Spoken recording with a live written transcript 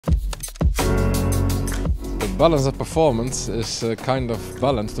balance of performance is a kind of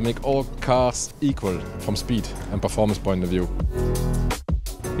balance to make all cars equal from speed and performance point of view.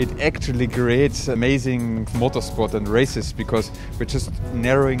 It actually creates amazing motorsport and races because we're just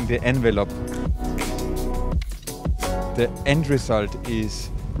narrowing the envelope. The end result is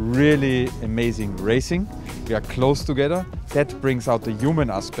really amazing racing. We are close together. That brings out the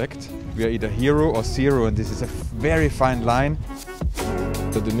human aspect. We are either hero or zero, and this is a very fine line.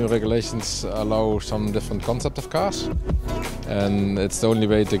 The new regulations allow some different concept of cars, and it's the only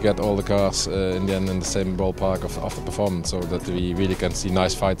way to get all the cars in the end in the same ballpark of the performance, so that we really can see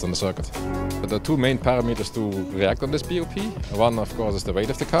nice fights on the circuit. But there are two main parameters to react on this BOP. One, of course, is the weight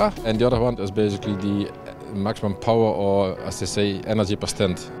of the car, and the other one is basically the maximum power, or as they say, energy per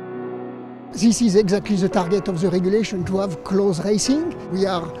stint. This is exactly the target of the regulation, to have close racing. We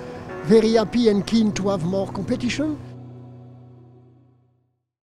are very happy and keen to have more competition.